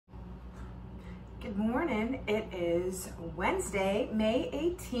Good morning. It is Wednesday, May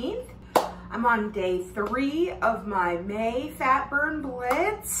 18th. I'm on day 3 of my May fat burn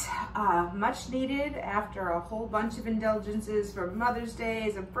blitz. Much needed after a whole bunch of indulgences for Mother's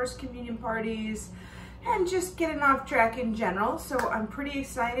Days and First Communion parties and just getting off track in general. So I'm pretty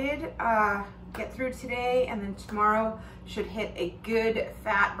excited. Get through today and then tomorrow should hit a good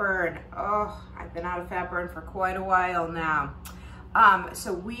fat burn. Oh, I've been out of fat burn for quite a while now.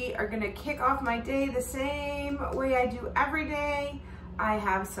 So we are gonna kick off my day the same way I do every day. I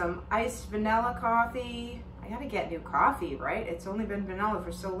have some iced vanilla coffee. I gotta get new coffee, right? It's only been vanilla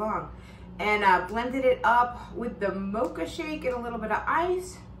for so long. And blended it up with the mocha shake and a little bit of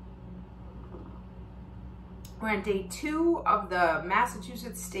ice. We're on day 2 of the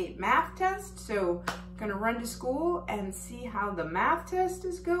Massachusetts State math test. So I'm gonna run to school and see how the math test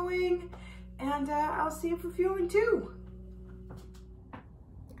is going. And I'll see you for fueling 2.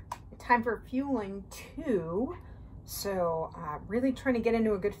 Time for fueling 2. So really trying to get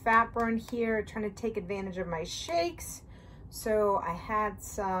into a good fat burn here, trying to take advantage of my shakes. So I had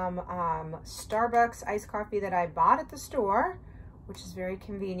some Starbucks iced coffee that I bought at the store, which is very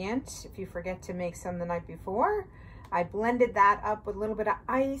convenient if you forget to make some the night before. I blended that up with a little bit of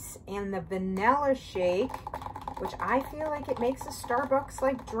ice and the vanilla shake, which I feel like it makes a Starbucks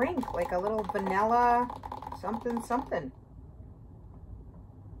like drink, like a little vanilla something something.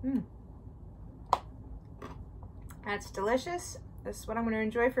 That's delicious. This is what I'm going to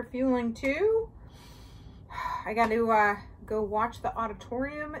enjoy for fueling 2. I got to go watch the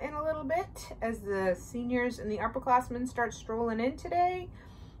auditorium in a little bit as the seniors and the upperclassmen start strolling in today.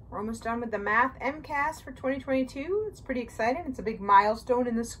 We're almost done with the math MCAS for 2022. It's pretty exciting. It's a big milestone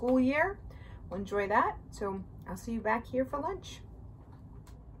in the school year. We'll enjoy that. So I'll see you back here for lunch.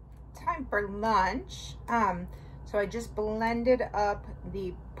 Time for lunch. So I just blended up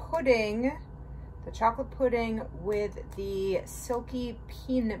the pudding, the chocolate pudding with the silky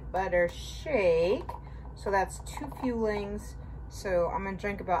peanut butter shake. So that's 2 fuelings. So I'm gonna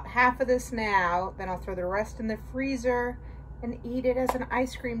drink about half of this now, then I'll throw the rest in the freezer and eat it as an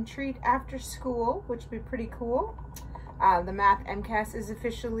ice cream treat after school, which would be pretty cool. The math MCAS is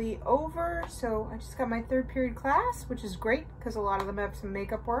officially over. So I just got my 3rd period class, which is great because a lot of them have some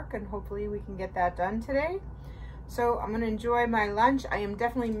makeup work and hopefully we can get that done today. So I'm gonna enjoy my lunch. I am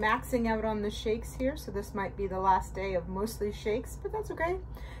definitely maxing out on the shakes here, so this might be the last day of mostly shakes, but that's okay.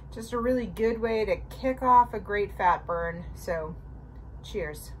 Just a really good way to kick off a great fat burn, so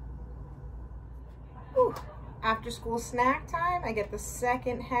cheers. Whew. After school snack time, I get the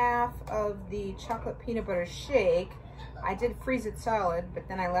second half of the chocolate peanut butter shake. I did freeze it solid, but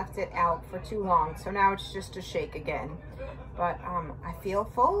then I left it out for too long, so now it's just a shake again. But I feel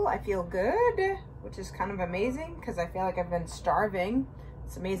full, I feel good, which is kind of amazing because I feel like I've been starving.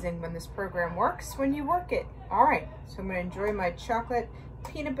 It's amazing when this program works, when you work it. All right, so I'm gonna enjoy my chocolate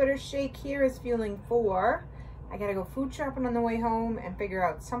peanut butter shake here as fueling 4. I gotta go food shopping on the way home and figure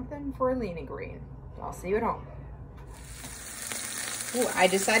out something for Irene Green. I'll see you at home. Ooh, I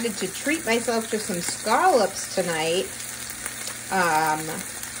decided to treat myself to some scallops tonight.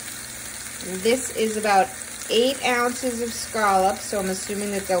 This is about 8 ounces of scallops, so I'm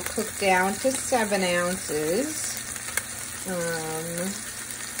assuming that they'll cook down to 7 ounces.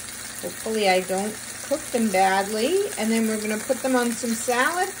 Hopefully I don't cook them badly, and then we're gonna put them on some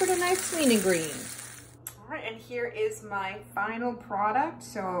salad for tonight's lean and green. All right, and here is my final product.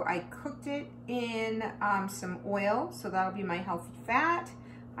 So I cooked it in some oil, so that'll be my healthy fat.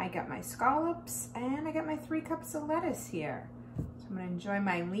 I got my scallops, and I got my 3 cups of lettuce here. I'm gonna enjoy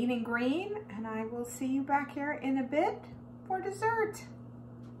my lean and green, and I will see you back here in a bit for dessert.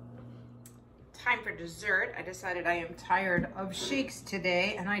 Time for dessert. I decided I am tired of shakes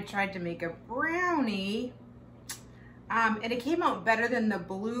today, and I tried to make a brownie, and it came out better than the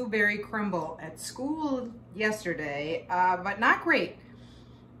blueberry crumble at school yesterday, but not great.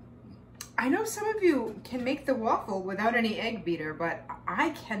 I know some of you can make the waffle without any egg beater, but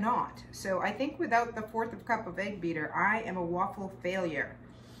I cannot. So I think without the 1/4 cup of egg beater, I am a waffle failure.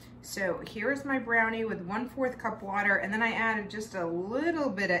 So here's my brownie with 1/4 cup water, and then I added just a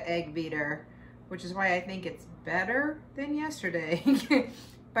little bit of egg beater, which is why I think it's better than yesterday.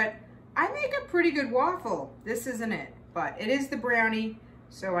 But I make a pretty good waffle. This isn't it, but it is the brownie,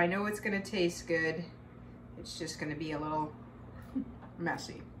 so I know it's gonna taste good. It's just gonna be a little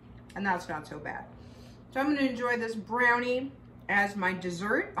messy. And that's not so bad. So I'm gonna enjoy this brownie as my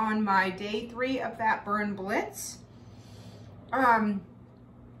dessert on my day 3 of Fat Burn Blitz. I'm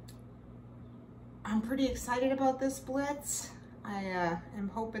pretty excited about this blitz. I am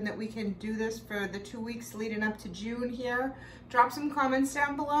hoping that we can do this for the 2 weeks leading up to June here. Drop some comments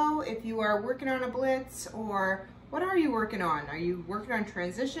down below if you are working on a blitz, or what are you working on? Are you working on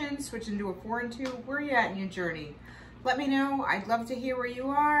transition, switching to a 4 and 2? Where are you at in your journey? Let me know. I'd love to hear where you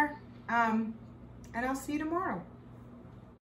are. And I'll see you tomorrow.